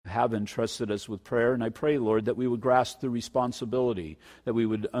have entrusted us with prayer. And I pray, Lord, that we would grasp the responsibility, that we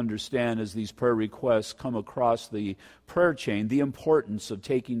would understand as these prayer requests come across the prayer chain, the importance of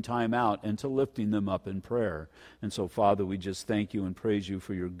taking time out and to lifting them up in prayer. And so, Father, we just thank you and praise you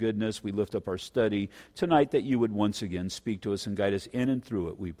for your goodness. We lift up our study tonight that you would once again speak to us and guide us in and through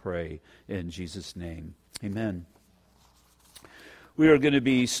it, we pray. In Jesus' name, amen. We are going to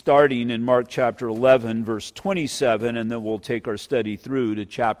be starting in Mark chapter 11, verse 27, and then we'll take our study through to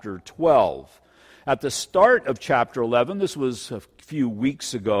chapter 12. At the start of chapter 11, this was a few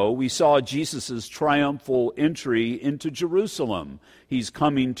weeks ago, we saw Jesus' triumphal entry into Jerusalem. He's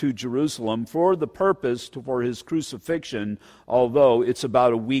coming to Jerusalem for the purpose for his crucifixion, although it's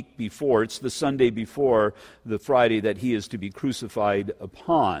about a week before. It's the Sunday before the Friday that he is to be crucified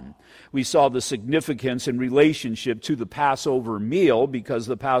upon. We saw the significance in relationship to the Passover meal because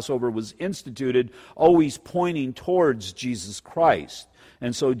the Passover was instituted always pointing towards Jesus Christ.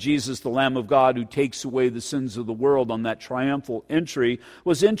 And so Jesus, the Lamb of God who takes away the sins of the world on that triumphal entry,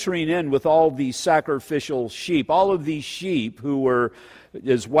 was entering in with all these sacrificial sheep. All of these sheep who were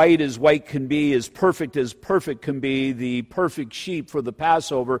as white can be, as perfect can be, the perfect sheep for the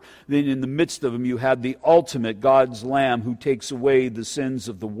Passover. Then in the midst of them you had the ultimate, God's Lamb who takes away the sins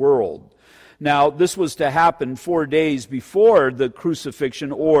of the world. Now, this was to happen 4 days before the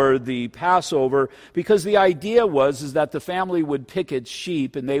crucifixion or the Passover, because the idea was that the family would pick its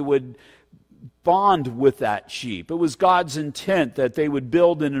sheep and they would bond with that sheep. It was God's intent that they would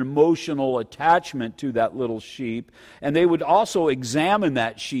build an emotional attachment to that little sheep, and they would also examine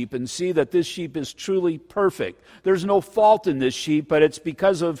that sheep and see that this sheep is truly perfect. There's no fault in this sheep, but it's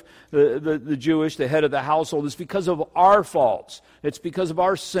because of the Jewish, the head of the household. It's because of our faults. It's because of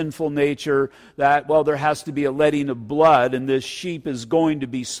our sinful nature that, well, there has to be a letting of blood, and this sheep is going to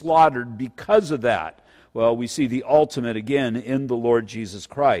be slaughtered because of that. Well, we see the ultimate again in the Lord Jesus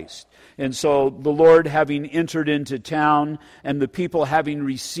Christ. And so the Lord having entered into town and the people having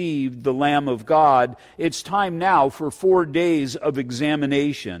received the Lamb of God, it's time now for 4 days of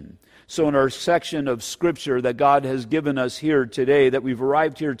examination. So in our section of Scripture that God has given us here today, that we've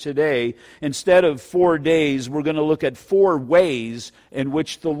arrived here today, instead of 4 days, we're going to look at 4 ways in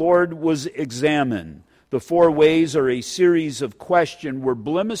which the Lord was examined. The 4 ways are a series of questions where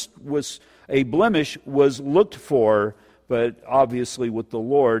a blemish was looked for, but obviously with the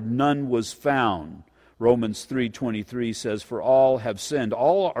Lord, none was found. Romans 3:23 says, "For all have sinned,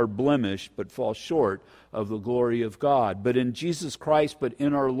 all are blemished, but fall short of the glory of God." But in Jesus Christ, but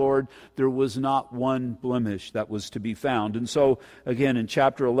in our Lord, there was not one blemish that was to be found. And so, again, in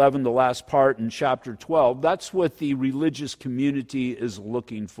chapter 11, the last part, in chapter 12, that's what the religious community is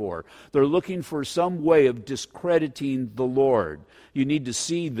looking for. They're looking for some way of discrediting the Lord. You need to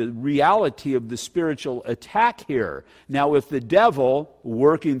see the reality of the spiritual attack here. Now, if the devil,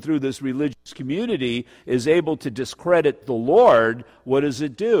 working through this religious community, is able to discredit the Lord, what does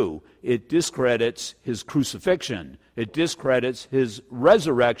it do? It discredits his crucifixion. It discredits his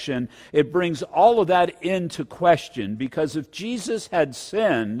resurrection. It brings all of that into question, because if Jesus had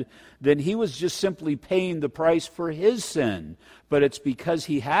sinned, then he was just simply paying the price for his sin. But it's because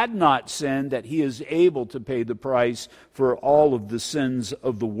he had not sinned that he is able to pay the price for all of the sins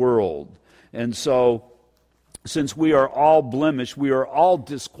of the world. And so, since we are all blemished, we are all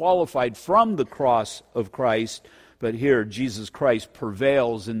disqualified from the cross of Christ. But here, Jesus Christ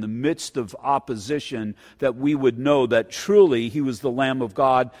prevails in the midst of opposition, that we would know that truly he was the Lamb of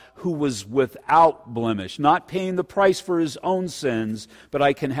God who was without blemish, not paying the price for his own sins, but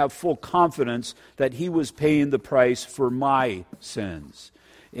I can have full confidence that he was paying the price for my sins.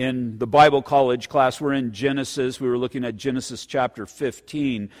 In the Bible college class, we're in Genesis. We were looking at Genesis chapter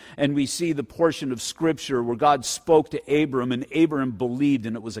 15, and we see the portion of Scripture where God spoke to Abram, and Abram believed,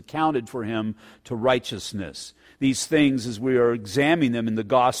 and it was accounted for him to righteousness. These things, as we are examining them in the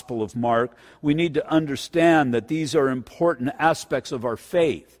Gospel of Mark, we need to understand that these are important aspects of our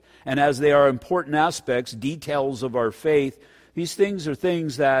faith. And as they are important aspects, details of our faith, these things are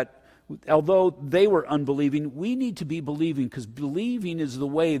things that, although they were unbelieving, we need to be believing, because believing is the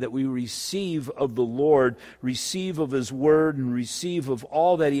way that we receive of the Lord, receive of his word, and receive of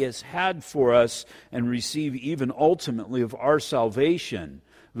all that he has had for us, and receive even ultimately of our salvation.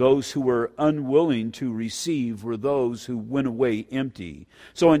 Those who were unwilling to receive were those who went away empty.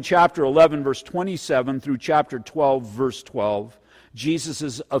 So in chapter 11, verse 27 through chapter 12, verse 12,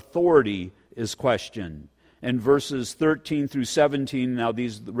 Jesus' authority is questioned. And verses 13 through 17, now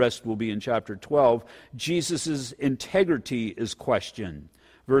the rest will be in chapter 12, Jesus' integrity is questioned.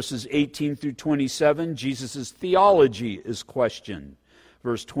 Verses 18 through 27, Jesus' theology is questioned.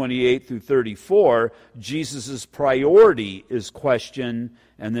 Verse 28 through 34, Jesus' priority is questioned.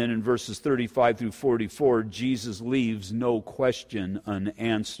 And then in verses 35 through 44, Jesus leaves no question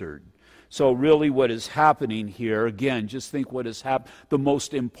unanswered. So really what is happening here, again, just think what has happened. The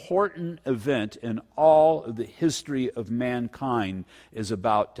most important event in all of the history of mankind is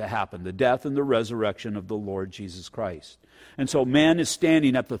about to happen. The death and the resurrection of the Lord Jesus Christ. And so man is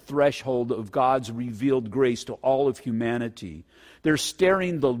standing at the threshold of God's revealed grace to all of humanity. They're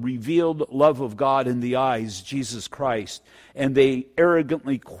staring the revealed love of God in the eyes, Jesus Christ, and they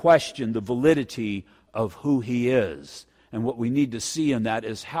arrogantly question the validity of who He is. And what we need to see in that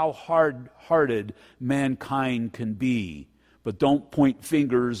is how hard-hearted mankind can be. But don't point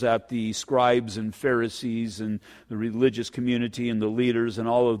fingers at the scribes and Pharisees and the religious community and the leaders and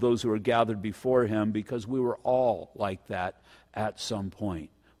all of those who are gathered before Him, because we were all like that at some point.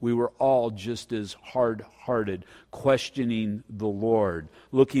 We were all just as hard-hearted, questioning the Lord,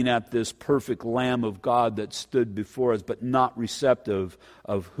 looking at this perfect Lamb of God that stood before us, but not receptive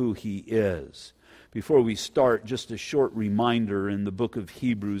of who He is. Before we start, just a short reminder in the book of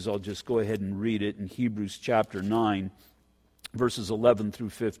Hebrews. I'll just go ahead and read it in Hebrews chapter 9, verses 11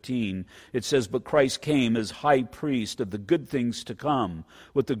 through 15. It says, "But Christ came as high priest of the good things to come,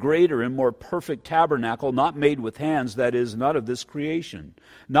 with the greater and more perfect tabernacle, not made with hands, that is, not of this creation.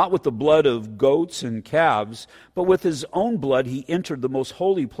 Not with the blood of goats and calves, but with His own blood He entered the most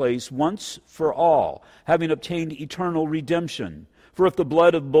holy place once for all, having obtained eternal redemption. For if the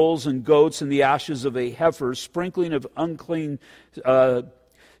blood of bulls and goats and the ashes of a heifer, sprinkling of unclean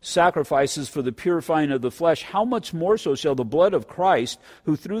sacrifices for the purifying of the flesh, how much more so shall the blood of Christ,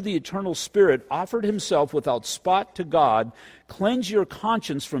 who through the eternal Spirit offered Himself without spot to God, cleanse your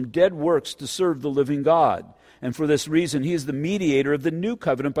conscience from dead works to serve the living God? And for this reason He is the mediator of the new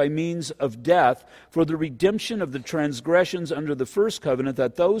covenant by means of death, for the redemption of the transgressions under the first covenant,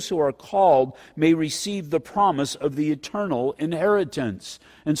 that those who are called may receive the promise of the eternal inheritance."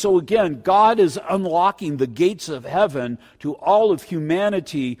 And so again, God is unlocking the gates of heaven to all of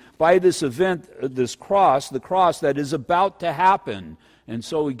humanity by this event, this cross, the cross that is about to happen. And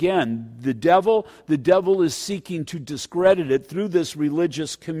so again, the devil is seeking to discredit it through this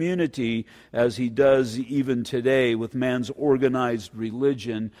religious community, as he does even today with man's organized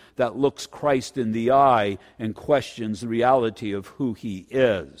religion that looks Christ in the eye and questions the reality of who He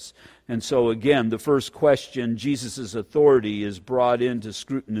is. And so again, the first question, Jesus' authority, is brought into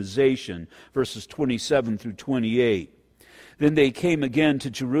scrutinization, verses 27 through 28. "Then they came again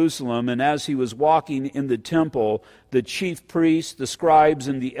to Jerusalem, and as He was walking in the temple, the chief priests, the scribes,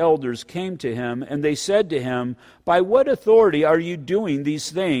 and the elders came to Him, and they said to Him, 'By what authority are you doing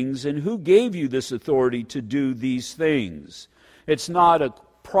these things, and who gave you this authority to do these things?'" It's not a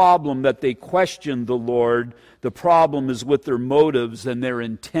problem that they question the Lord. The problem is with their motives and their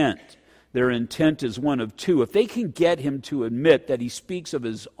intent. Their intent is one of two. If they can get Him to admit that He speaks of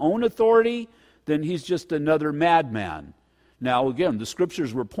His own authority, then He's just another madman. Now, again, the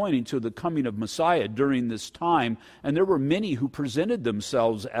Scriptures were pointing to the coming of Messiah during this time, and there were many who presented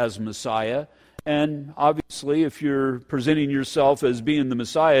themselves as Messiah. And obviously, if you're presenting yourself as being the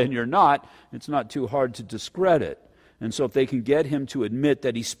Messiah and you're not, it's not too hard to discredit. And so if they can get Him to admit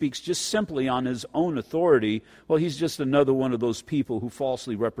that He speaks just simply on His own authority, well, He's just another one of those people who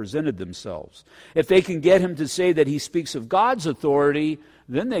falsely represented themselves. If they can get Him to say that He speaks of God's authority,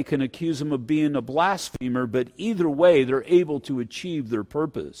 then they can accuse Him of being a blasphemer, but either way, they're able to achieve their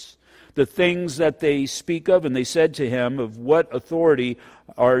purpose. The things that they speak of, and they said to Him, "Of what authority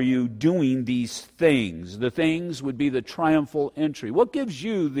are you doing these things?" The things would be the triumphal entry. What gives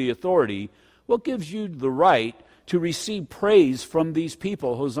you the authority? What gives you the right to receive praise from these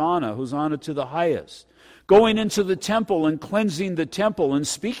people? Hosanna, Hosanna to the highest. Going into the temple and cleansing the temple and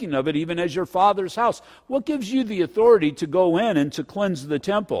speaking of it even as your Father's house. What gives you the authority to go in and to cleanse the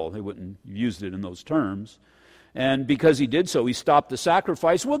temple? They wouldn't have used it in those terms. And because He did so, He stopped the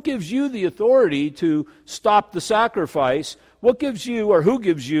sacrifice. What gives you the authority to stop the sacrifice? What gives you, or who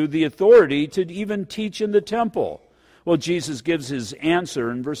gives you, the authority to even teach in the temple? Well, Jesus gives His answer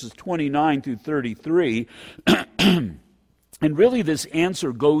in verses 29 through 33. And really this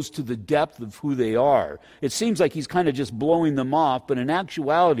answer goes to the depth of who they are. It seems like He's kind of just blowing them off, but in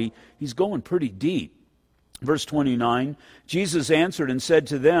actuality, He's going pretty deep. Verse 29, Jesus answered and said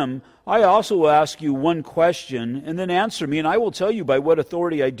to them, "I also will ask you one question, and then answer me, and I will tell you by what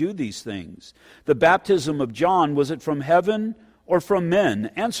authority I do these things. The baptism of John, was it from heaven or from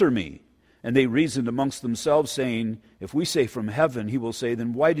men? Answer me." And they reasoned amongst themselves, saying, "If we say from heaven," He will say,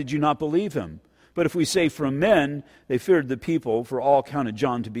 "then why did you not believe Him? But if we say from men, they feared the people, for all counted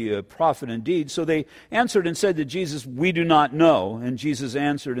John to be a prophet indeed. So they answered and said to Jesus, we do not know. And Jesus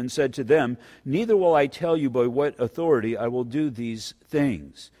answered and said to them, neither will I tell you by what authority I will do these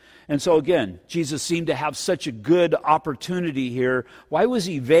things. And so again, Jesus seemed to have such a good opportunity here. Why was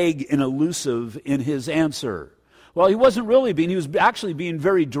he vague and elusive in his answer? Well, he wasn't really he was actually being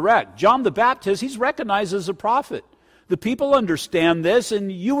very direct. John the Baptist, he's recognized as a prophet. The people understand this,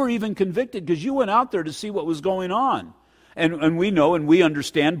 and you were even convicted because you went out there to see what was going on. And we know and we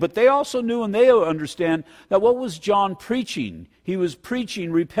understand, but they also knew and they understand that what was John preaching? He was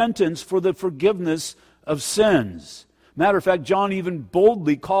preaching repentance for the forgiveness of sins. Matter of fact, John even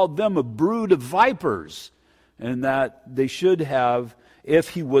boldly called them a brood of vipers, and that they should have, if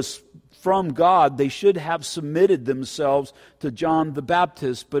he was from God, they should have submitted themselves to John the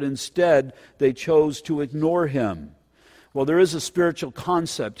Baptist, but instead they chose to ignore him. Well, there is a spiritual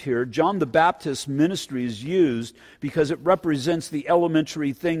concept here. John the Baptist's ministry is used because it represents the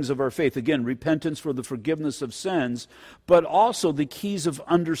elementary things of our faith. Again, repentance for the forgiveness of sins, but also the keys of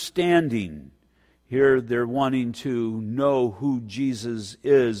understanding. Here they're wanting to know who Jesus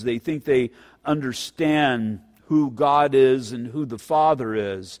is. They think they understand who God is and who the Father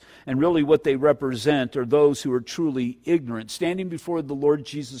is. And really what they represent are those who are truly ignorant, standing before the Lord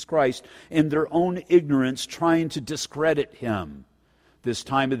Jesus Christ in their own ignorance, trying to discredit him. This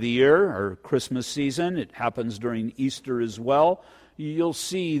time of the year, our Christmas season, it happens during Easter as well, you'll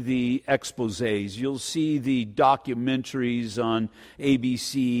see the exposés, you'll see the documentaries on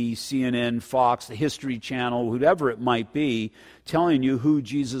ABC, CNN, Fox, the History Channel, whatever it might be, telling you who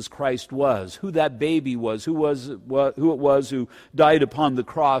Jesus Christ was, who that baby was, who it was who died upon the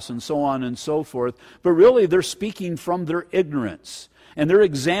cross, and so on and so forth. But really, they're speaking from their ignorance. And they're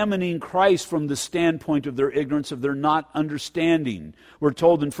examining Christ from the standpoint of their ignorance, of their not understanding. We're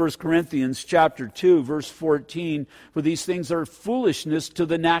told in 1 Corinthians chapter 2, verse 14, for these things are foolishness to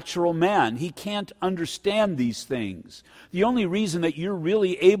the natural man. He can't understand these things. The only reason that you're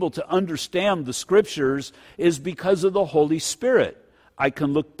really able to understand the Scriptures is because of the Holy Spirit. I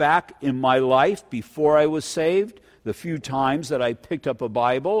can look back in my life before I was saved, the few times that I picked up a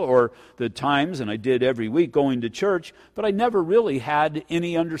Bible, or the times, and I did every week, going to church, but I never really had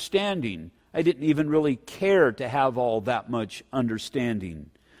any understanding. I didn't even really care to have all that much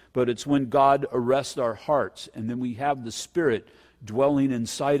understanding. But it's when God arrests our hearts, and then we have the Spirit dwelling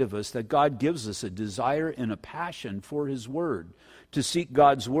inside of us, that God gives us a desire and a passion for His Word, to seek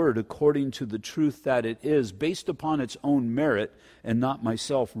God's Word according to the truth that it is, based upon its own merit, and not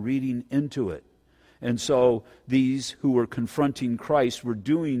myself reading into it. And so these who were confronting Christ were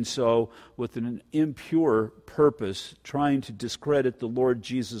doing so with an impure purpose, trying to discredit the Lord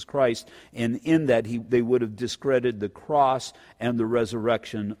Jesus Christ, and in that they would have discredited the cross and the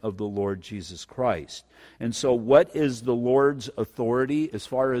resurrection of the Lord Jesus Christ. And so what is the Lord's authority as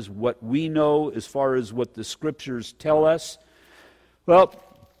far as what we know, as far as what the Scriptures tell us? Well,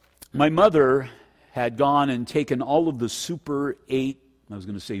 my mother had gone and taken all of the Super 8,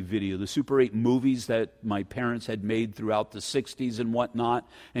 the Super 8 movies that my parents had made throughout the 60s and whatnot,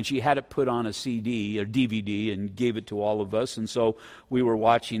 and she had it put on a CD or DVD and gave it to all of us, and so we were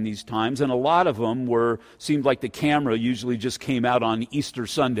watching these times, and a lot of them seemed like the camera usually just came out on Easter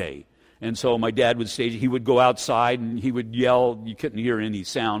Sunday. And so my dad would say, he would go outside and he would yell. You couldn't hear any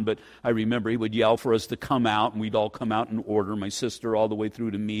sound, but I remember he would yell for us to come out, and we'd all come out in order, my sister all the way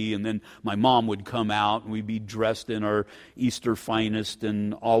through to me, and then my mom would come out, and we'd be dressed in our Easter finest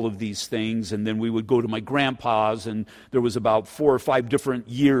and all of these things, and then we would go to my grandpa's, and there was about 4 or 5 different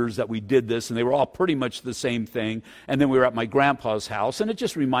years that we did this, and they were all pretty much the same thing, and then we were at my grandpa's house, and it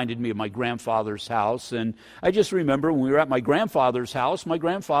just reminded me of my grandfather's house, and I just remember when we were at my grandfather's house, my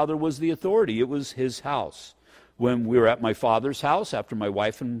grandfather was the authority. It was his house. When we were at my father's house, after my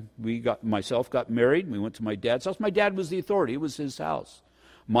wife and myself got married, we went to my dad's house. My dad was the authority. It was his house.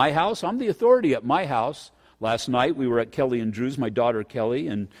 My house, I'm the authority at my house. Last night we were at Kelly and Drew's, my daughter Kelly,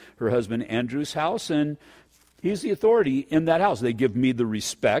 and her husband Andrew's house, and he's the authority in that house. They give me the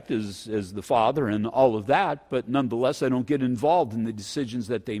respect as the father and all of that, but nonetheless I don't get involved in the decisions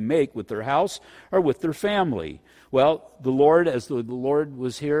that they make with their house or with their family. Well, the Lord, as the Lord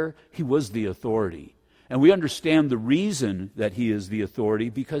was here, He was the authority. And we understand the reason that He is the authority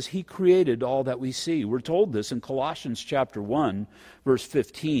because He created all that we see. We're told this in Colossians chapter 1, verse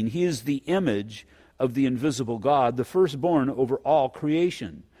 15. He is the image of the invisible God, the firstborn over all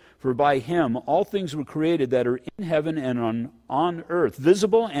creation. For by Him all things were created that are in heaven and on earth,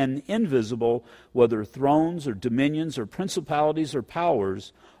 visible and invisible, whether thrones or dominions or principalities or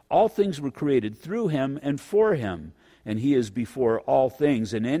powers. All things were created through Him and for Him. and he is before all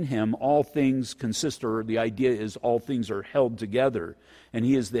things, and in him all things consist, or the idea is all things are held together. And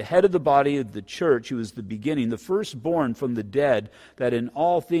he is the head of the body of the church, who is the beginning, the firstborn from the dead, that in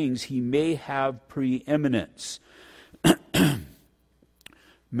all things he may have preeminence.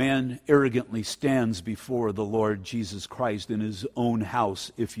 Man arrogantly stands before the Lord Jesus Christ in his own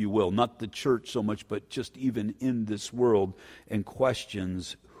house, if you will, not the church so much, but just even in this world, and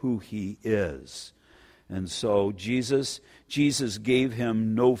questions who he is. And so Jesus gave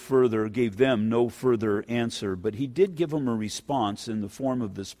them no further answer, but he did give them a response in the form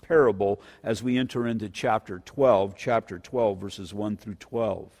of this parable as we enter into chapter 12, verses 1 through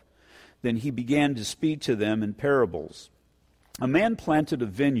 12. Then he began to speak to them in parables. A man planted a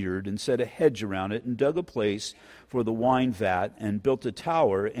vineyard and set a hedge around it and dug a place for the wine vat and built a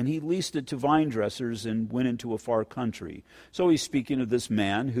tower, and he leased it to vine dressers and went into a far country. So he's speaking of this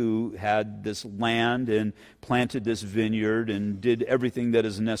man who had this land and planted this vineyard and did everything that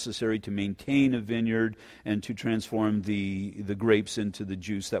is necessary to maintain a vineyard and to transform the grapes into the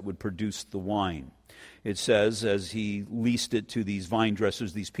juice that would produce the wine. It says, as he leased it to these vine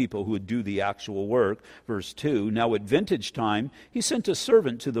dressers, these people who would do the actual work, verse 2, now at vintage time, he sent a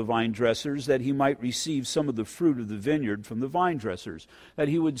servant to the vine dressers that he might receive some of the fruit of the vineyard from the vine dressers, that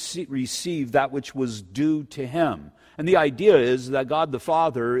he would receive that which was due to him. And the idea is that God the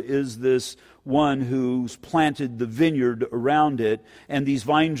Father is this one who's planted the vineyard around it, and these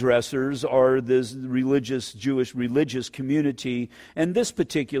vine dressers are this Jewish religious community. In this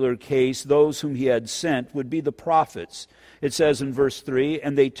particular case, those whom he had sent would be the prophets. It says in verse 3,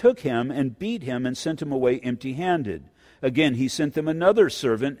 and they took him and beat him and sent him away empty-handed. Again, he sent them another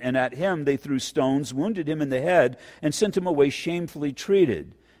servant, and at him they threw stones, wounded him in the head, and sent him away shamefully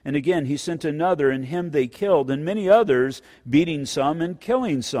treated. And again, he sent another, and him they killed, and many others, beating some and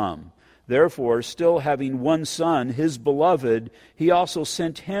killing some. Therefore, still having one son, his beloved, he also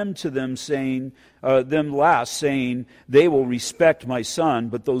sent him to them, saying, they will respect my son.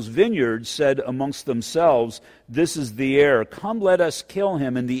 But those vineyards said amongst themselves, this is the heir. Come, let us kill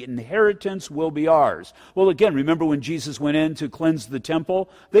him, and the inheritance will be ours. Well, again, remember when Jesus went in to cleanse the temple?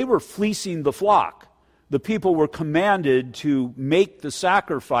 They were fleecing the flock. The people were commanded to make the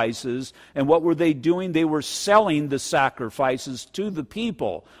sacrifices, and what were they doing? They were selling the sacrifices to the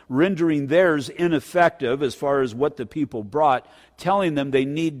people, rendering theirs ineffective as far as what the people brought, telling them they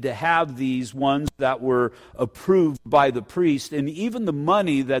need to have these ones that were approved by the priest, and even the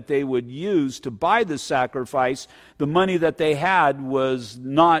money that they would use to buy the sacrifice, the money that they had was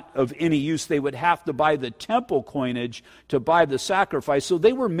not of any use. They would have to buy the temple coinage to buy the sacrifice, so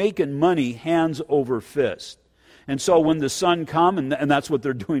they were making money hands over fist. And so when the son come, and that's what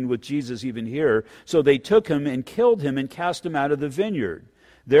they're doing with Jesus even here, so they took him and killed him and cast him out of the vineyard.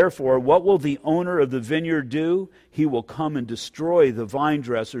 Therefore, what will the owner of the vineyard do? He will come and destroy the vine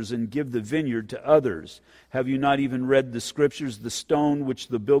dressers and give the vineyard to others. Have you not even read the scriptures? The stone which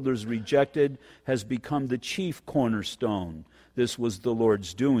the builders rejected has become the chief cornerstone. This was the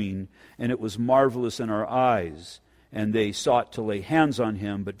Lord's doing, and it was marvelous in our eyes. And they sought to lay hands on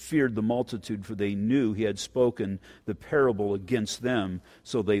him, but feared the multitude, for they knew he had spoken the parable against them.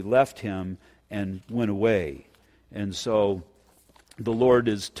 So they left him and went away. And so the Lord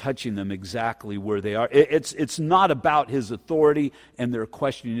is touching them exactly where they are. It's not about his authority and their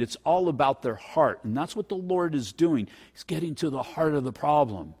questioning. It's all about their heart. And that's what the Lord is doing. He's getting to the heart of the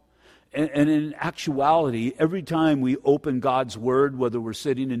problem. And in actuality, every time we open God's Word, whether we're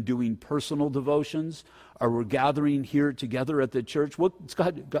sitting and doing personal devotions or we're gathering here together at the church,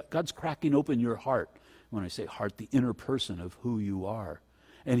 God's cracking open your heart. When I say heart, the inner person of who you are.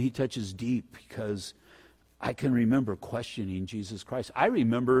 And he touches deep, because I can remember questioning Jesus Christ. I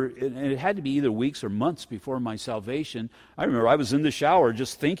remember, and it had to be either weeks or months before my salvation. I remember I was in the shower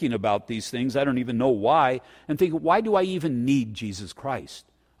just thinking about these things. I don't even know why. And thinking, why do I even need Jesus Christ?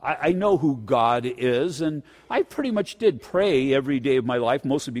 I know who God is, and I pretty much did pray every day of my life,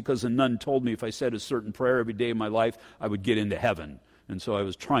 mostly because a nun told me if I said a certain prayer every day of my life, I would get into heaven. And so I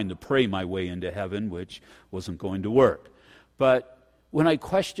was trying to pray my way into heaven, which wasn't going to work. But when I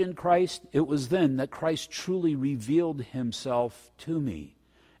questioned Christ, it was then that Christ truly revealed himself to me,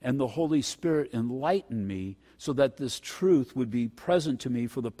 and the Holy Spirit enlightened me so that this truth would be present to me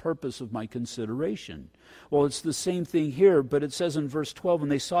for the purpose of my consideration. Well, it's the same thing here, but it says in verse 12,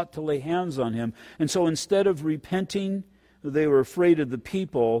 and they sought to lay hands on him. And so instead of repenting, they were afraid of the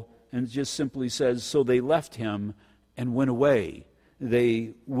people, and it just simply says, so they left him and went away.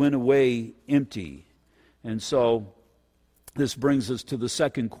 They went away empty. And so this brings us to the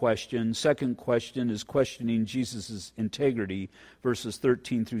second question. Second question is questioning Jesus' integrity, verses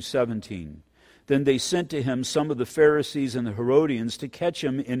 13 through 17. Then they sent to him some of the Pharisees and the Herodians to catch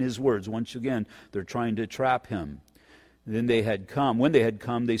him in his words. Once again, they're trying to trap him. When they had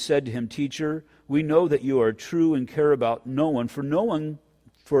come, they said to him, Teacher, we know that you are true and care about no one,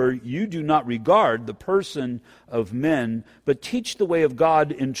 for you do not regard the person of men, but teach the way of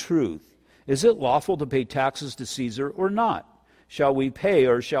God in truth. Is it lawful to pay taxes to Caesar or not? Shall we pay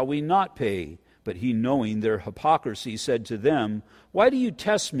or shall we not pay? But he, knowing their hypocrisy, said to them, Why do you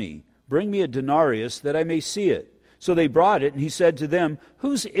test me? Bring me a denarius that I may see it. So they brought it, and he said to them,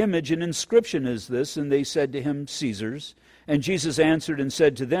 Whose image and inscription is this? And they said to him, Caesar's. And Jesus answered and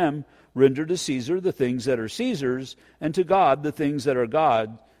said to them, Render to Caesar the things that are Caesar's, and to God the things that are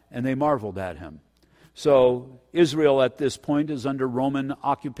God. And they marveled at him. So Israel at this point is under Roman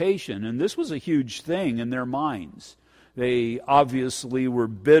occupation, and this was a huge thing in their minds. They obviously were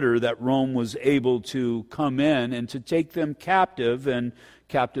bitter that Rome was able to come in and to take them captive, and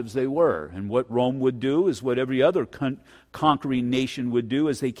captives they were. And what Rome would do is what every other conquering nation would do.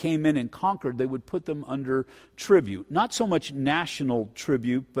 As they came in and conquered, they would put them under tribute. Not so much national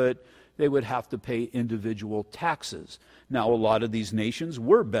tribute, but they would have to pay individual taxes. Now, a lot of these nations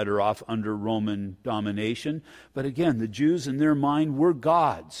were better off under Roman domination, but again, the Jews in their mind were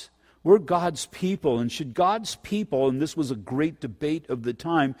God's. We're God's people, and should God's people, and this was a great debate of the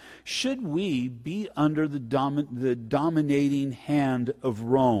time, should we be under the dominating hand of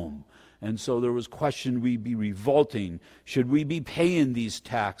Rome? And so there was question, we be revolting? Should we be paying these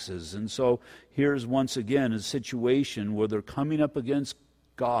taxes? And so here's once again a situation where they're coming up against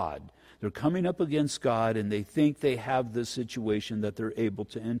God. They're coming up against God, and they think they have this situation that they're able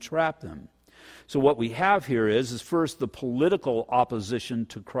to entrap them. So what we have here is first the political opposition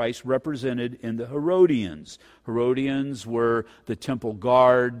to Christ represented in the Herodians. Herodians were the temple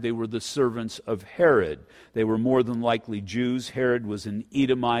guard. They were the servants of Herod. They were more than likely Jews. Herod was an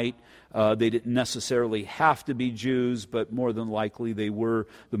Edomite. They didn't necessarily have to be Jews, but more than likely they were,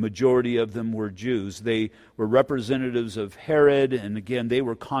 the majority of them were Jews. They were representatives of Herod, and again, they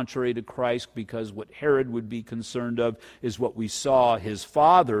were contrary to Christ because what Herod would be concerned of is what we saw his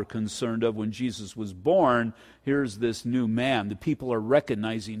father concerned of when Jesus was born. Here's this new man. The people are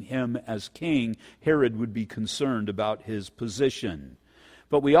recognizing him as king. Herod would be concerned about his position.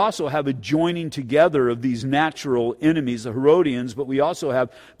 But we also have a joining together of these natural enemies, the Herodians, but we also have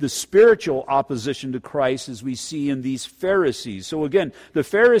the spiritual opposition to Christ as we see in these Pharisees. So again, the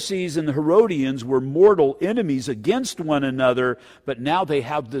Pharisees and the Herodians were mortal enemies against one another, but now they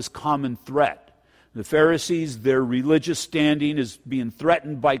have this common threat. The Pharisees, their religious standing is being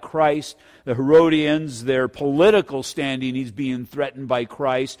threatened by Christ. The Herodians, their political standing is being threatened by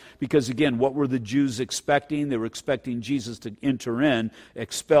Christ. Because again, what were the Jews expecting? They were expecting Jesus to enter in,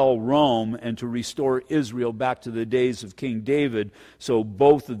 expel Rome, and to restore Israel back to the days of King David. So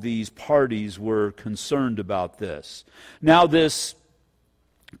both of these parties were concerned about this. Now this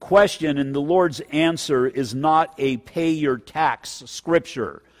question and the Lord's answer is not a pay your tax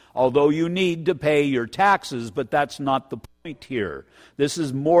scripture. Although you need to pay your taxes, but that's not the point here. This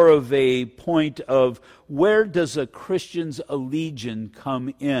is more of a point of where does a Christian's allegiance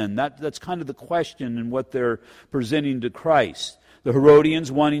come in? That's kind of the question in what they're presenting to Christ. The Herodians,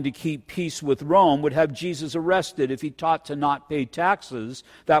 wanting to keep peace with Rome, would have Jesus arrested if he taught to not pay taxes.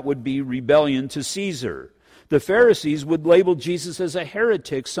 That would be rebellion to Caesar. The Pharisees would label Jesus as a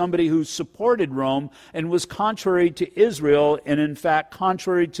heretic, somebody who supported Rome and was contrary to Israel and in fact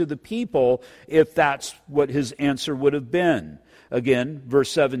contrary to the people, if that's what his answer would have been. Again,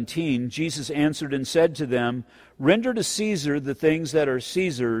 verse 17, Jesus answered and said to them, Render to Caesar the things that are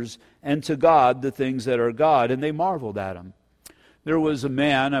Caesar's, and to God the things that are God. And they marveled at him. There was a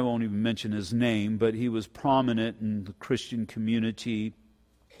man, I won't even mention his name, but he was prominent in the Christian community,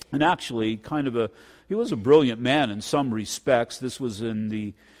 and actually he was a brilliant man in some respects. This was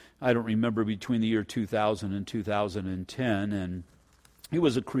in I don't remember, between the year 2000 and 2010, and he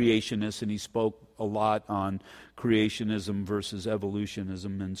was a creationist, and he spoke a lot on creationism versus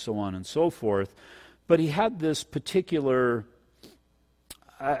evolutionism and so on and so forth. But he had this particular,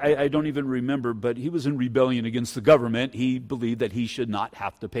 I don't even remember, but he was in rebellion against the government. He believed that he should not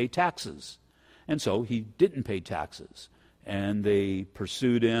have to pay taxes. And so he didn't pay taxes. And they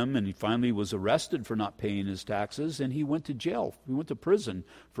pursued him, and he finally was arrested for not paying his taxes, and he went to jail. He went to prison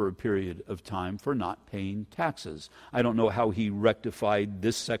for a period of time for not paying taxes. I don't know how he rectified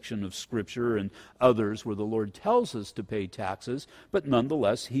this section of Scripture and others where the Lord tells us to pay taxes, but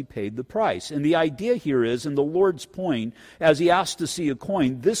nonetheless, he paid the price. And the idea here is, in the Lord's point, as he asked to see a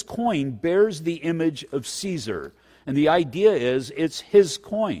coin, this coin bears the image of Caesar. And the idea is, it's his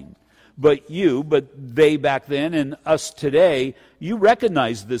coin. But they back then and us today, you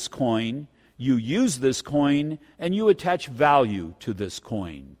recognize this coin. You use this coin and you attach value to this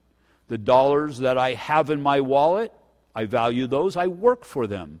coin. The dollars that I have in my wallet, I value those. I work for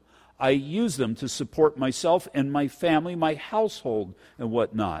them. I use them to support myself and my family, my household, and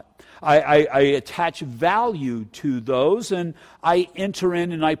whatnot. I attach value to those, and I enter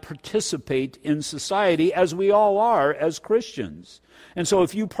in and I participate in society, as we all are as Christians. And so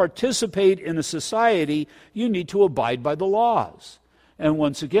if you participate in a society, you need to abide by the laws. And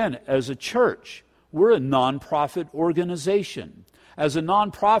once again, as a church, we're a nonprofit organization. As a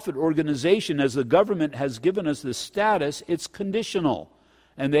nonprofit organization, as the government has given us this status, it's conditional.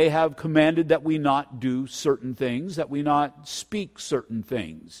 And they have commanded that we not do certain things, that we not speak certain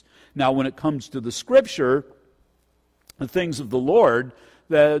things. Now, when it comes to the Scripture, the things of the Lord,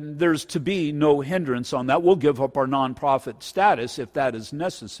 then there's to be no hindrance on that. We'll give up our nonprofit status if that is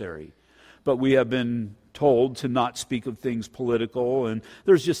necessary. But we have been told to not speak of things political, and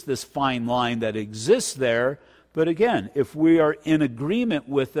there's just this fine line that exists there. But again, if we are in agreement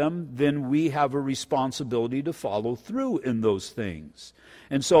with them, then we have a responsibility to follow through in those things.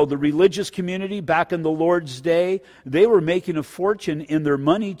 And so the religious community back in the Lord's day, they were making a fortune in their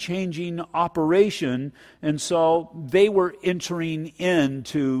money-changing operation, and so they were entering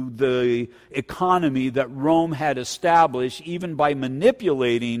into the economy that Rome had established, even by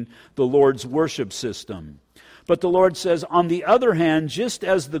manipulating the Lord's worship system. But the Lord says, on the other hand, just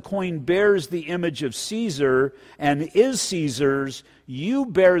as the coin bears the image of Caesar and is Caesar's, you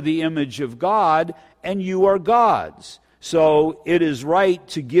bear the image of God, and you are God's. So it is right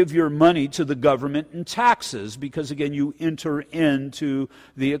to give your money to the government in taxes, because again, you enter into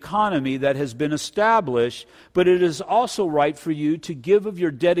the economy that has been established. But it is also right for you to give of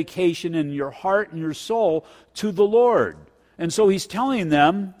your dedication and your heart and your soul to the Lord. And so he's telling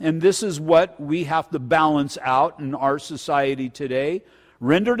them, and this is what we have to balance out in our society today: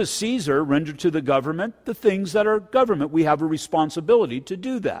 render to Caesar, render to the government the things that are government. We have a responsibility to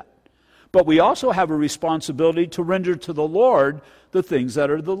do that. But we also have a responsibility to render to the Lord the things that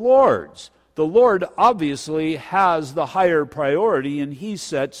are the Lord's. The Lord obviously has the higher priority, and He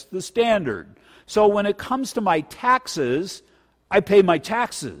sets the standard. So when it comes to my taxes, I pay my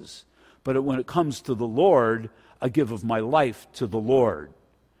taxes. But when it comes to the Lord, I give of my life to the Lord.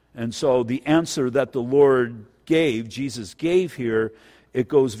 And so the answer that the Lord gave, Jesus gave here, it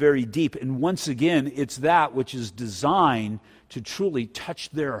goes very deep. And once again, it's that which is designed to truly touch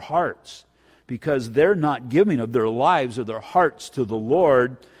their hearts, because they're not giving of their lives or their hearts to the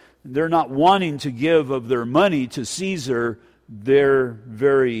Lord. They're not wanting to give of their money to Caesar. They're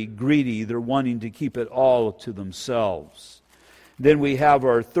very greedy. They're wanting to keep it all to themselves. Then we have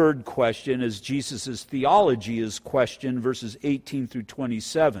our third question, as Jesus' theology is questioned, verses 18 through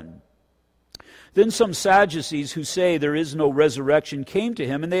 27. Then some Sadducees who say there is no resurrection came to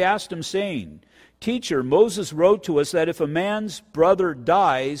him, and they asked him, saying, Teacher, Moses wrote to us that if a man's brother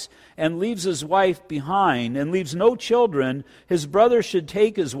dies and leaves his wife behind and leaves no children, his brother should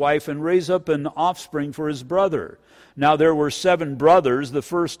take his wife and raise up an offspring for his brother. Now there were 7 brothers. The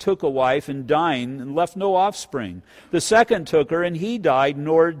first took a wife and dying and left no offspring. The second took her and he died,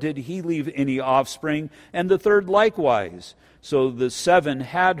 nor did he leave any offspring, and the third likewise. So the 7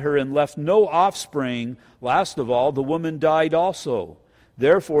 had her and left no offspring. Last of all, the woman died also.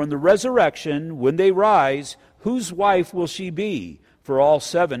 Therefore, in the resurrection, when they rise, whose wife will she be? For all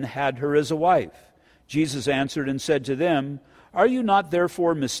 7 had her as a wife. Jesus answered and said to them, Are you not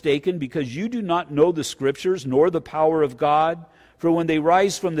therefore mistaken, because you do not know the Scriptures, nor the power of God? For when they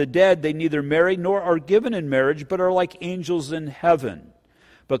rise from the dead, they neither marry nor are given in marriage, but are like angels in heaven.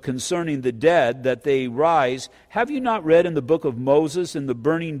 But concerning the dead, that they rise, have you not read in the book of Moses, in the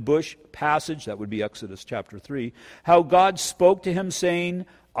burning bush passage, that would be Exodus chapter 3, how God spoke to him, saying,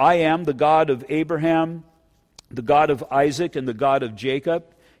 I am the God of Abraham, the God of Isaac, and the God of Jacob.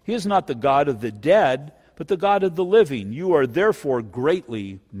 He is not the God of the dead, but the God of the living. You are therefore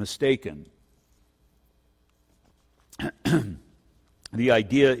greatly mistaken. The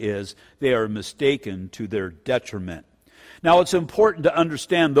idea is they are mistaken to their detriment. Now, it's important to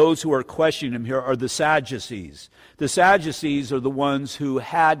understand those who are questioning him here are the Sadducees. The Sadducees are the ones who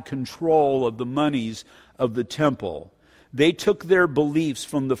had control of the monies of the temple. They took their beliefs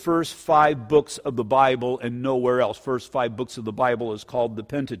from the first 5 books of the Bible and nowhere else. First 5 books of the Bible is called the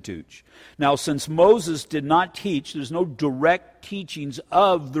Pentateuch. Now, since Moses did not teach, there's no direct teachings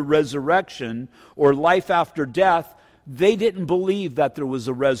of the resurrection or life after death. They didn't believe that there was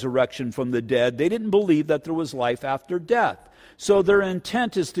a resurrection from the dead. They didn't believe that there was life after death. So their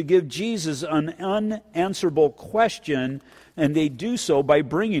intent is to give Jesus an unanswerable question, and they do so by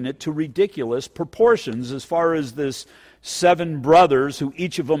bringing it to ridiculous proportions as far as this 7 brothers who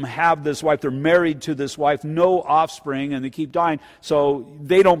each of them have this wife. They're married to this wife, no offspring, and they keep dying. So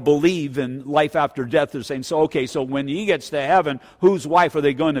they don't believe in life after death. They're saying, so when he gets to heaven, whose wife are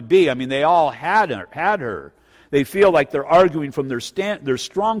they going to be? I mean, they all had her. They feel like they're arguing from their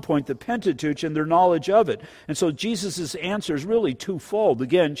strong point, the Pentateuch, and their knowledge of it. And so Jesus' answer is really twofold.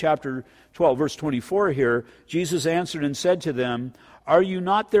 Again, chapter 12, verse 24 here, Jesus answered and said to them, "Are you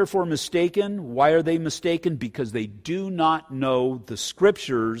not therefore mistaken?" Why are they mistaken? Because they do not know the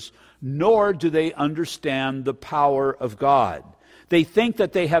Scriptures, nor do they understand the power of God. They think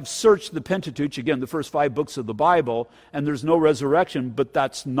that they have searched the Pentateuch, again, the first 5 books of the Bible, and there's no resurrection, but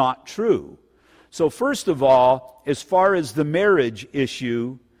that's not true. So first of all, as far as the marriage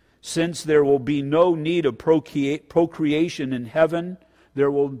issue, since there will be no need of procreation in heaven,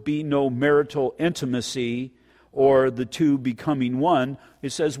 there will be no marital intimacy or the two becoming one,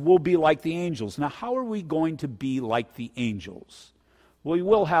 it says we'll be like the angels. Now, how are we going to be like the angels? Well, we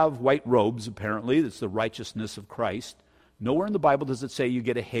will have white robes, apparently. That's the righteousness of Christ. Nowhere in the Bible does it say you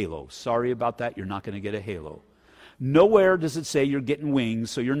get a halo. Sorry about that, you're not going to get a halo. Nowhere does it say you're getting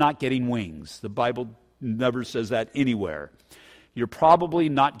wings, so you're not getting wings. The Bible never says that anywhere. You're probably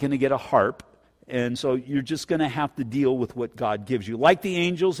not going to get a harp, and so you're just going to have to deal with what God gives you. Like the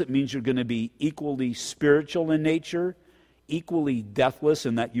angels, it means you're going to be equally spiritual in nature, equally deathless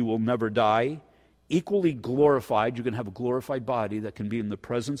in that you will never die, equally glorified. You're going to have a glorified body that can be in the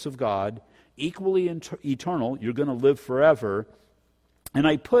presence of God, equally eternal. You're going to live forever. And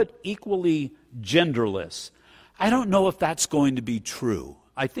I put equally genderless. I don't know if that's going to be true.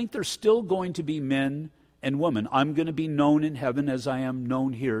 I think there's still going to be men and women. I'm going to be known in heaven as I am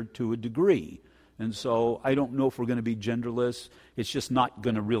known here to a degree. And so I don't know if we're going to be genderless. It's just not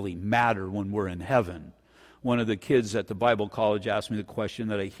going to really matter when we're in heaven. One of the kids at the Bible college asked me the question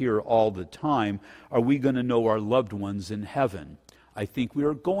that I hear all the time, are we going to know our loved ones in heaven? I think we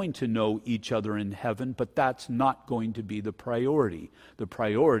are going to know each other in heaven, but that's not going to be the priority. The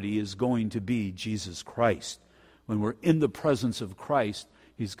priority is going to be Jesus Christ. When we're in the presence of Christ,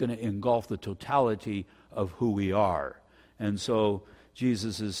 He's going to engulf the totality of who we are. And so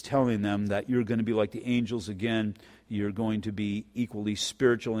Jesus is telling them that you're going to be like the angels again. You're going to be equally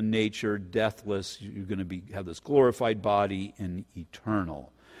spiritual in nature, deathless. You're going to have this glorified body and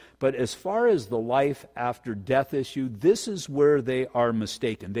eternal. But as far as the life after death issue, this is where they are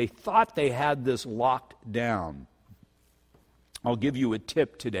mistaken. They thought they had this locked down. I'll give you a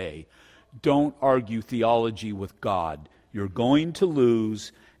tip today. Don't argue theology with God. You're going to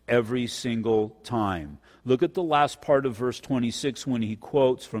lose every single time. Look at the last part of verse 26 when he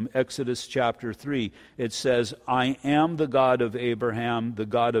quotes from Exodus chapter 3. It says, "I am the God of Abraham, the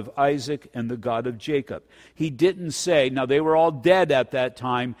God of Isaac, and the God of Jacob." He didn't say, now they were all dead at that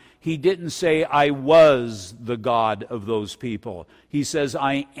time, he didn't say, "I was the God of those people." He says,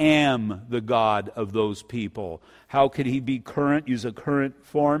 "I am the God of those people." How could he be current, use a current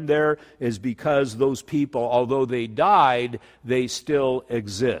form there? Is because those people, although they died, they still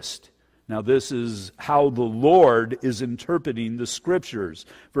exist. Now, this is how the Lord is interpreting the Scriptures.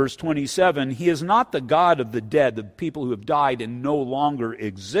 Verse 27, He is not the God of the dead, the people who have died and no longer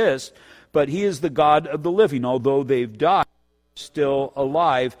exist, but He is the God of the living. Although they've died, still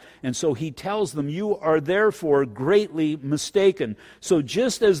alive. And so He tells them, you are therefore greatly mistaken. So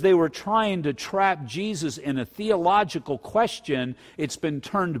just as they were trying to trap Jesus in a theological question, it's been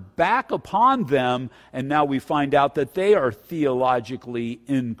turned back upon them, and now we find out that they are theologically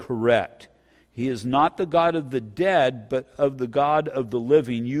incorrect. He is not the God of the dead, but of the God of the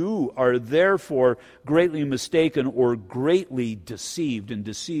living. You are therefore greatly mistaken or greatly deceived. And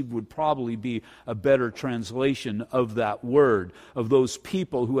deceived would probably be a better translation of that word. Of those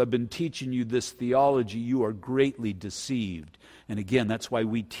people who have been teaching you this theology, you are greatly deceived. And again, that's why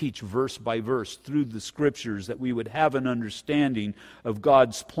we teach verse by verse through the Scriptures, that we would have an understanding of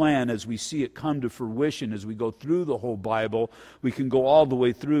God's plan as we see it come to fruition. As we go through the whole Bible, we can go all the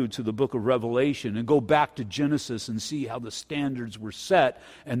way through to the book of Revelation and go back to Genesis and see how the standards were set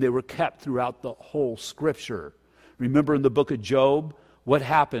and they were kept throughout the whole Scripture. Remember in the book of Job, what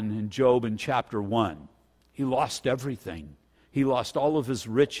happened in Job in chapter 1? He lost everything. He lost all of his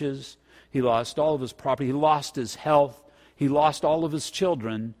riches. He lost all of his property. He lost his health. He lost all of his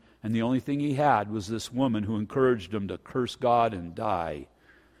children, and the only thing he had was this woman who encouraged him to curse God and die.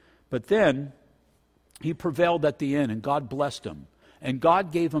 But then he prevailed at the end, and God blessed him. And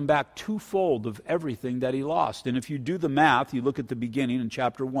God gave him back twofold of everything that he lost. And if you do the math, you look at the beginning in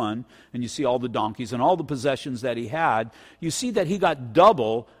chapter 1, and you see all the donkeys and all the possessions that he had, you see that he got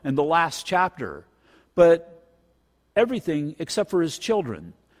double in the last chapter. But everything except for his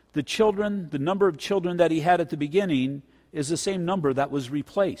children. The children, the number of children that he had at the beginning, is the same number that was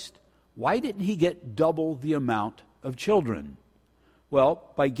replaced. Why didn't he get double the amount of children?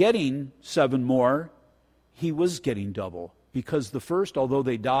 Well, by getting 7 more, he was getting double. Because the first, although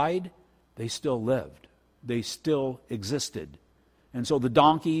they died, they still lived. They still existed. And so the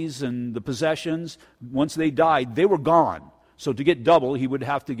donkeys and the possessions, once they died, they were gone. So to get double, he would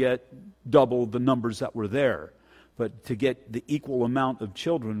have to get double the numbers that were there. But to get the equal amount of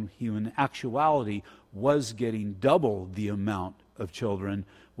children, he in actuality was getting double the amount of children.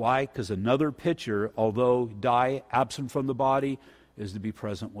 Why? Because another picture, although die absent from the body, is to be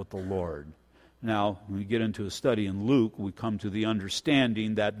present with the Lord. Now, when we get into a study in Luke, we come to the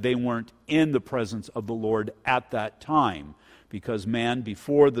understanding that they weren't in the presence of the Lord at that time. Because man,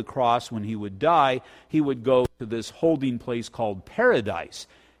 before the cross, when he would die, he would go to this holding place called paradise.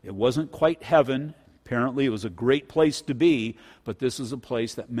 It wasn't quite heaven. Apparently, it was a great place to be, but this is a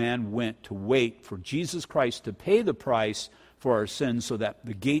place that man went to wait for Jesus Christ to pay the price for our sins so that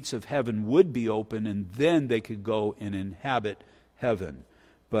the gates of heaven would be open and then they could go and inhabit heaven.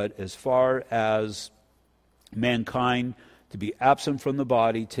 But as far as mankind to be absent from the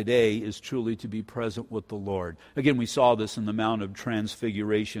body today is truly to be present with the Lord. Again, we saw this in the Mount of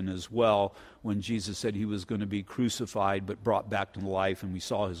Transfiguration as well, when Jesus said he was going to be crucified but brought back to life, and we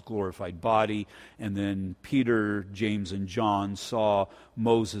saw his glorified body. And then Peter, James, and John saw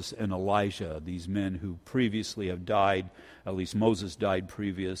Moses and Elijah, these men who previously have died. At least Moses died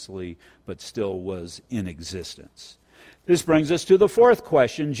previously, but still was in existence. This brings us to the fourth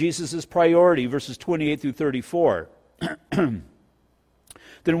question, Jesus' priority, verses 28 through 34.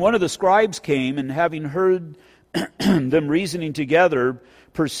 Then one of the scribes came, and having heard them reasoning together,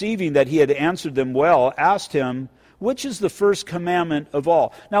 perceiving that he had answered them well, asked him, which is the first commandment of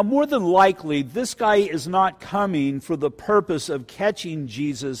all? Now, more than likely, this guy is not coming for the purpose of catching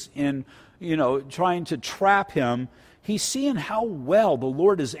Jesus in, trying to trap him. He's seeing how well the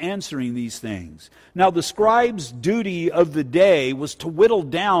Lord is answering these things. Now, the scribe's duty of the day was to whittle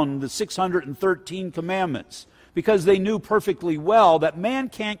down the 613 commandments, because they knew perfectly well that man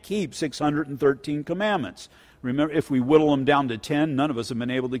can't keep 613 commandments. Remember, if we whittle them down to 10, none of us have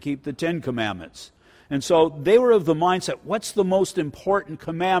been able to keep the 10 commandments. And so they were of the mindset, what's the most important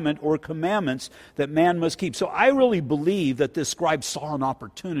commandment or commandments that man must keep? So I really believe that this scribe saw an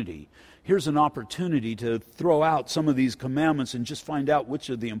opportunity. Here's an opportunity to throw out some of these commandments and just find out which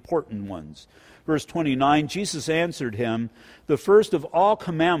are the important ones. Verse 29, Jesus answered him, the first of all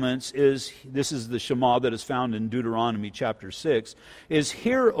commandments is, this is the Shema that is found in Deuteronomy chapter 6, is,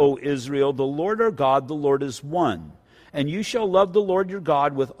 Hear, O Israel, the Lord our God, the Lord is one. And you shall love the Lord your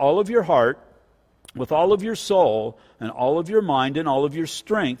God with all of your heart, with all of your soul, and all of your mind, and all of your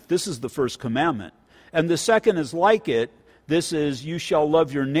strength. This is the first commandment. And the second is like it. This is, you shall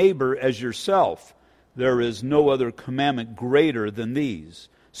love your neighbor as yourself. There is no other commandment greater than these.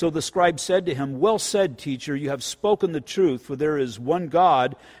 So the scribe said to him, well said, teacher, you have spoken the truth, for there is one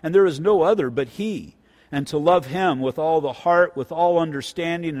God, and there is no other but He. And to love Him with all the heart, with all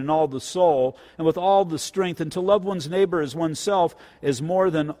understanding, and all the soul, and with all the strength, and to love one's neighbor as oneself, is more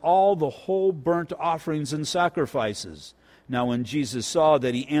than all the whole burnt offerings and sacrifices. Now when Jesus saw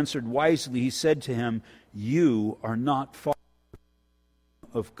that he answered wisely, he said to him, you are not far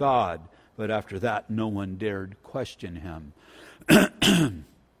of God. But after that, no one dared question him.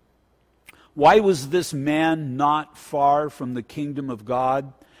 Why was this man not far from the kingdom of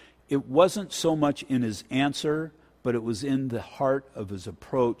God? It wasn't so much in his answer, but it was in the heart of his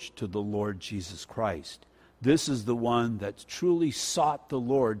approach to the Lord Jesus Christ. This is the one that truly sought the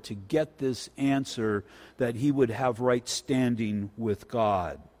Lord to get this answer that he would have right standing with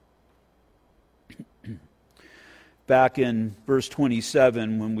God. Back in verse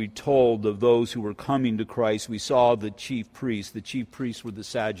 27, when we told of those who were coming to Christ, we saw the chief priests. The chief priests were the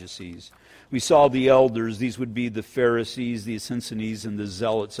Sadducees. We saw the elders. These would be the Pharisees, the Essenes, and the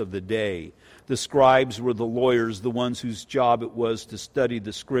Zealots of the day. The scribes were the lawyers, the ones whose job it was to study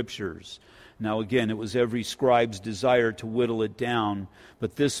the Scriptures. Now again, it was every scribe's desire to whittle it down,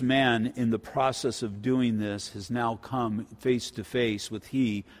 but this man, in the process of doing this, has now come face to face with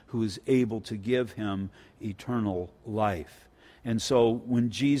He who is able to give him eternal life. And so when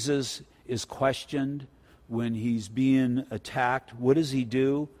Jesus is questioned, when he's being attacked, what does he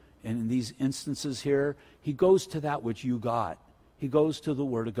do? And in these instances here, he goes to that which you got. He goes to the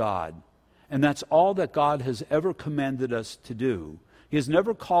Word of God. And that's all that God has ever commanded us to do. He has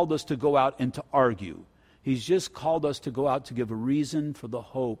never called us to go out and to argue. He's just called us to go out to give a reason for the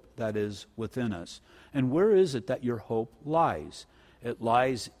hope that is within us. And where is it that your hope lies? It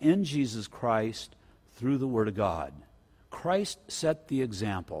lies in Jesus Christ through the Word of God. Christ set the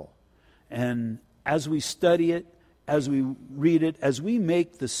example. And as we study it, as we read it, as we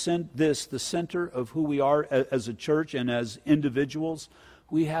make this the center of who we are as a church and as individuals,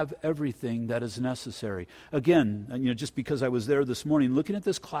 we have everything that is necessary. Again, just because I was there this morning, looking at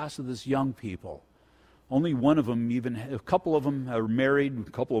this class of this young people, only one of them, a couple of them are married,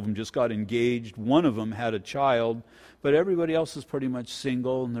 a couple of them just got engaged, one of them had a child, but everybody else is pretty much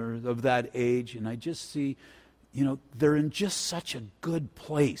single and they're of that age. And I just see, they're in just such a good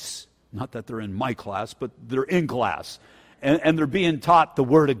place. Not that they're in my class, but they're in class. And they're being taught the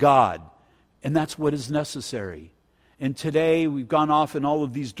Word of God. And that's what is necessary. And today we've gone off in all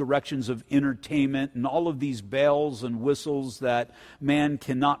of these directions of entertainment and all of these bells and whistles that man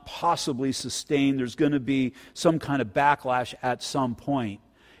cannot possibly sustain. There's going to be some kind of backlash at some point.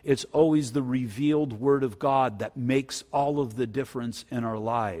 It's always the revealed Word of God that makes all of the difference in our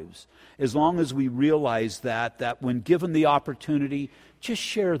lives. As long as we realize that when given the opportunity, just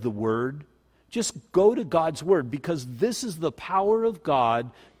share the Word. Just go to God's Word, because this is the power of God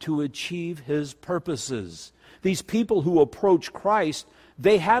to achieve His purposes. These people who approach Christ,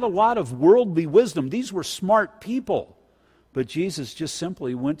 they had a lot of worldly wisdom. These were smart people. But Jesus just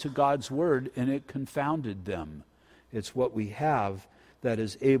simply went to God's Word and it confounded them. It's what we have that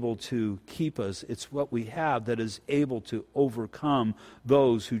is able to keep us. It's what we have that is able to overcome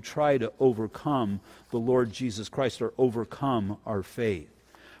those who try to overcome the Lord Jesus Christ or overcome our faith.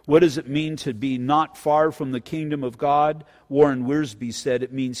 What does it mean to be not far from the kingdom of God? Warren Wiersbe said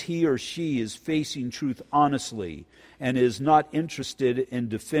it means he or she is facing truth honestly and is not interested in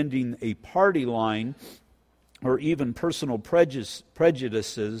defending a party line or even personal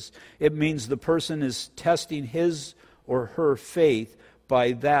prejudices. It means the person is testing his or her faith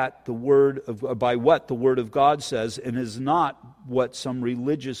by what the Word of God says, and is not what some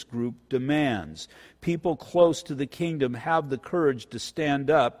religious group demands. People close to the kingdom have the courage to stand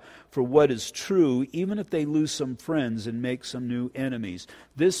up for what is true, even if they lose some friends and make some new enemies.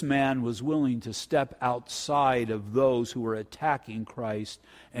 This man was willing to step outside of those who were attacking Christ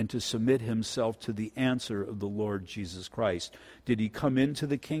and to submit himself to the answer of the Lord Jesus Christ. Did he come into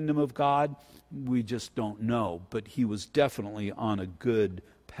the kingdom of God? We just don't know, but he was definitely on a good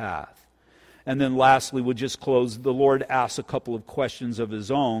path. And then lastly, we'll just close. The Lord asks a couple of questions of his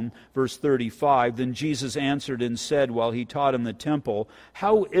own. Verse 35, then Jesus answered and said while he taught in the temple,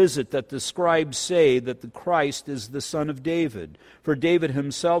 how is it that the scribes say that the Christ is the son of David? For David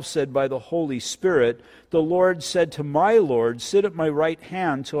himself said by the Holy Spirit, the Lord said to my Lord, sit at my right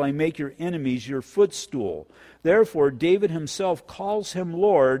hand till I make your enemies your footstool. Therefore David himself calls him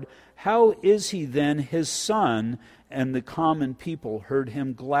Lord. How is he then his son? And the common people heard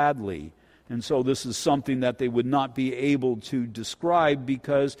him gladly. And so this is something that they would not be able to describe,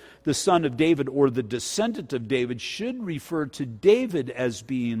 because the son of David or the descendant of David should refer to David as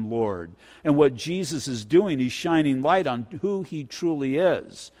being Lord. And what Jesus is doing, he's shining light on who he truly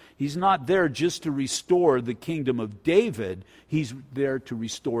is. He's not there just to restore the kingdom of David. He's there to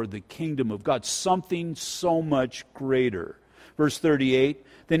restore the kingdom of God, something so much greater. Verse 38,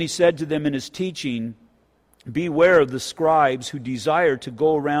 then he said to them in his teaching, beware of the scribes who desire to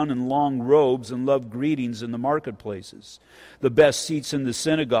go around in long robes and love greetings in the marketplaces, the best seats in the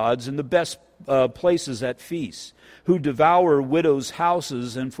synagogues, and the best places at feasts, who devour widows'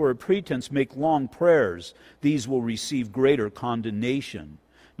 houses and for a pretense make long prayers. These will receive greater condemnation.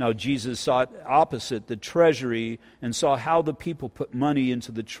 Now Jesus sought opposite the treasury and saw how the people put money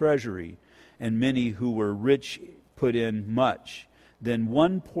into the treasury, and many who were rich put in much. Then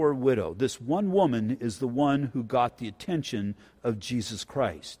one poor widow, this one woman is the one who got the attention of Jesus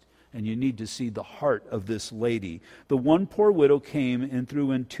Christ. And you need to see the heart of this lady. The one poor widow came and threw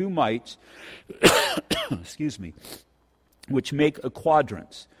in 2 mites, excuse me, which make a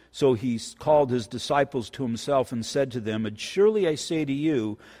quadrans. So he called his disciples to himself and said to them, surely I say to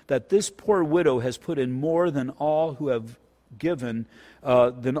you that this poor widow has put in more than all who have given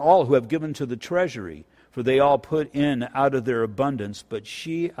to the treasury. For they all put in out of their abundance, but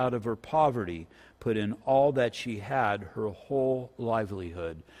she out of her poverty put in all that she had, her whole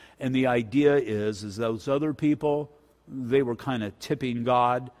livelihood. And the idea is those other people, they were kind of tipping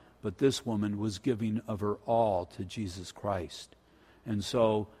God, but this woman was giving of her all to Jesus Christ. And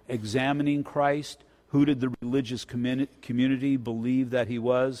so, examining Christ, who did the religious community believe that he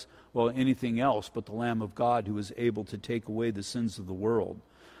was? Well, anything else but the Lamb of God who was able to take away the sins of the world.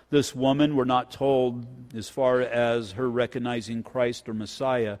 This woman, we're not told as far as her recognizing Christ or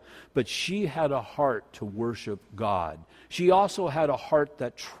Messiah, but she had a heart to worship God. She also had a heart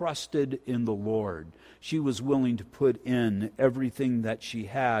that trusted in the Lord. She was willing to put in everything that she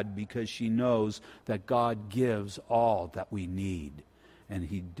had because she knows that God gives all that we need. And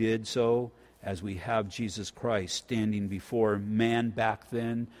he did so, as we have Jesus Christ standing before man back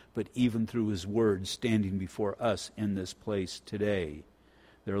then, but even through his word standing before us in this place today.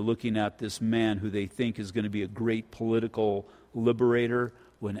 They're looking at this man who they think is going to be a great political liberator,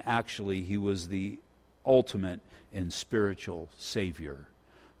 when actually he was the ultimate and spiritual Savior.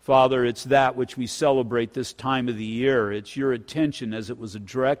 Father, it's that which we celebrate this time of the year. It's your attention as it was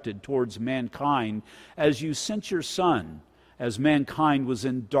directed towards mankind as you sent your Son, as mankind was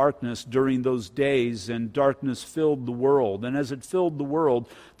in darkness during those days, and darkness filled the world. And as it filled the world,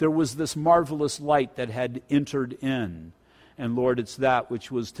 there was this marvelous light that had entered in. And Lord, it's that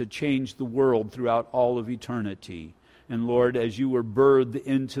which was to change the world throughout all of eternity. And Lord, as you were birthed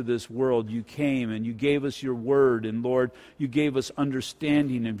into this world, you came and you gave us your word. And Lord, you gave us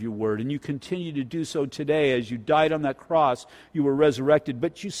understanding of your word. And you continue to do so today. As you died on that cross, you were resurrected.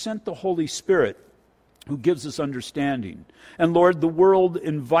 But you sent the Holy Spirit, who gives us understanding. And Lord, the world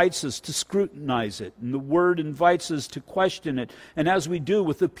invites us to scrutinize it, and the Word invites us to question it. And as we do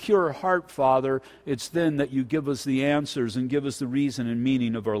with a pure heart, Father, it's then that you give us the answers and give us the reason and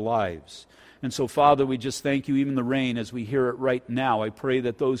meaning of our lives. And so, Father, we just thank you, even the rain, as we hear it right now. I pray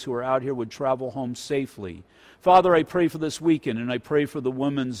that those who are out here would travel home safely. Father, I pray for this weekend, and I pray for the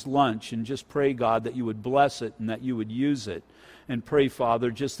women's lunch, and just pray, God, that you would bless it and that you would use it. And pray, Father,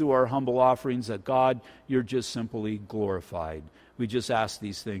 just through our humble offerings, that, God, you're just simply glorified. We just ask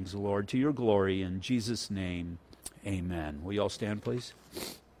these things, Lord, to your glory. In Jesus' name, amen. Will you all stand, please?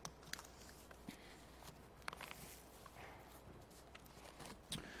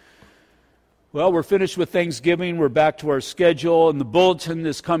 Well, we're finished with Thanksgiving. We're back to our schedule. And the bulletin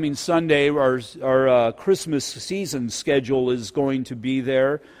this coming Sunday, our Christmas season schedule is going to be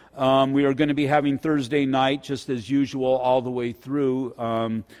there. We are going to be having Thursday night, just as usual, all the way through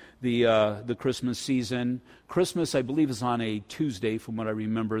the Christmas season. Christmas, I believe, is on a Tuesday, from what I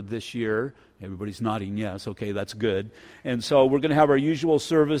remember this year. Everybody's nodding yes. Okay, that's good. And so we're going to have our usual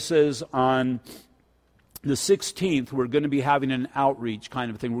services on the 16th. We're going to be having an outreach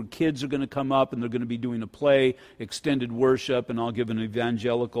kind of thing where kids are going to come up and they're going to be doing a play, extended worship, and I'll give an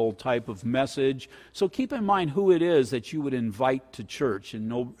evangelical type of message. So keep in mind who it is that you would invite to church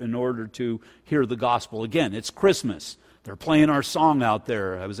in order to hear the gospel. Again, it's Christmas. They're playing our song out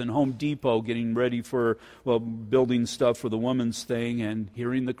there. I was in Home Depot getting ready for, building stuff for the women's thing and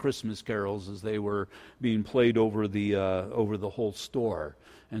hearing the Christmas carols as they were being played over the whole store.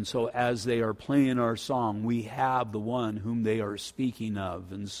 And so as they are playing our song, we have the one whom they are speaking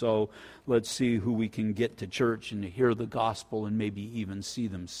of. And so let's see who we can get to church and to hear the gospel and maybe even see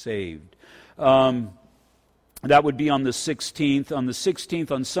them saved. That would be on the 16th. On the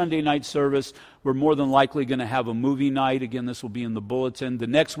 16th, on Sunday night service, we're more than likely going to have a movie night. Again, this will be in the bulletin. The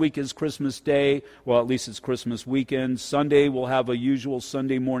next week is Christmas Day. Well, at least it's Christmas weekend. Sunday, we'll have a usual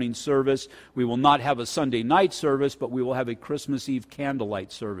Sunday morning service. We will not have a Sunday night service, but we will have a Christmas Eve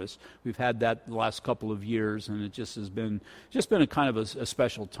candlelight service. We've had that the last couple of years, and it just has been a kind of a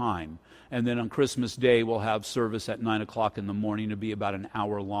special time. And then on Christmas Day, we'll have service at 9 o'clock in the morning. It'll be about an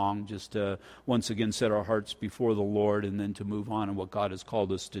hour long, just to once again set our hearts before the Lord and then to move on in what God has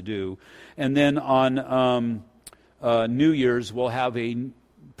called us to do. And then on New Year's, we'll have a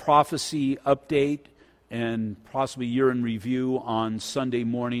prophecy update and possibly year in review on Sunday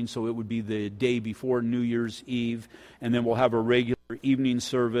morning, so it would be the day before New Year's Eve. And then we'll have a regular evening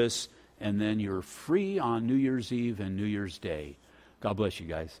service, and then you're free on New Year's Eve and New Year's Day. God bless you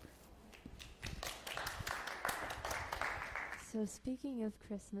guys. So speaking of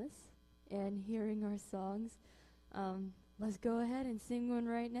Christmas and hearing our songs, let's go ahead and sing one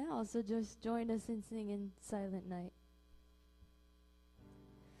right now. So just join us in singing Silent Night.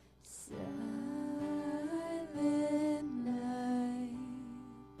 Silent night,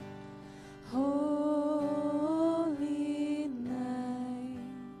 holy night,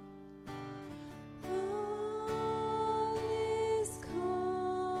 all is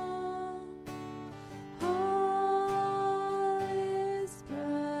calm, all is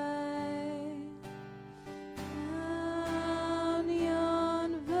bright. Down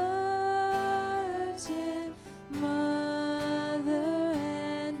yon virgin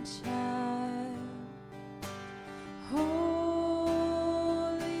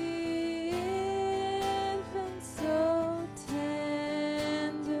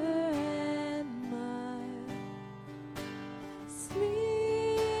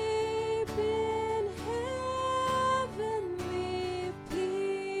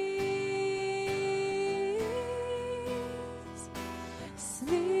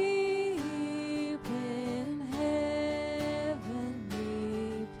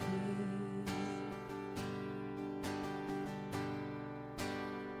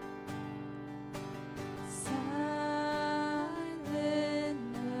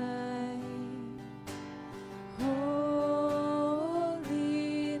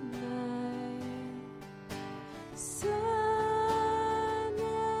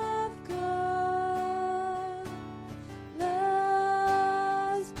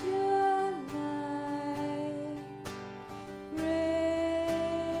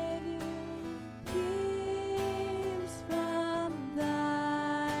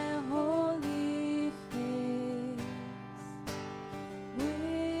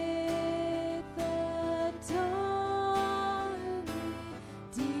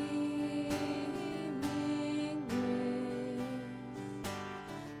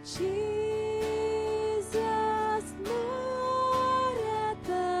Jesus, Lord, at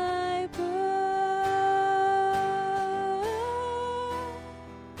thy birth.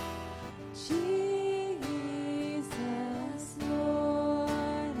 Jesus,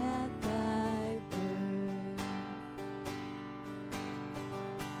 Lord, at thy birth.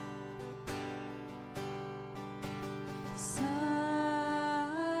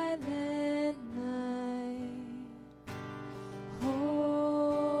 Silent night,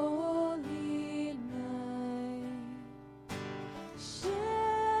 holy night,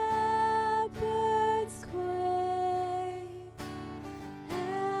 shepherds quake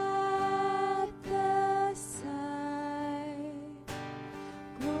at the sight,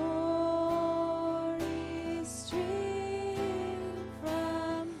 glory stream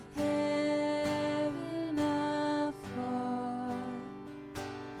from heaven afar.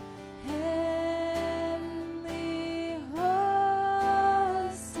 Heavenly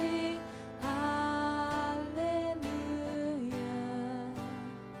hosts sing hallelujah.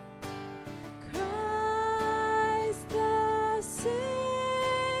 Christ the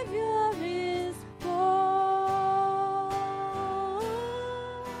Savior is born.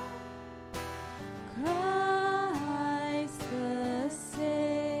 Christ the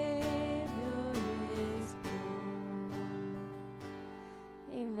Savior is born.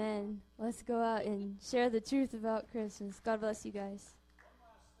 Amen. Let's go out and share the truth about Christmas. God bless you guys.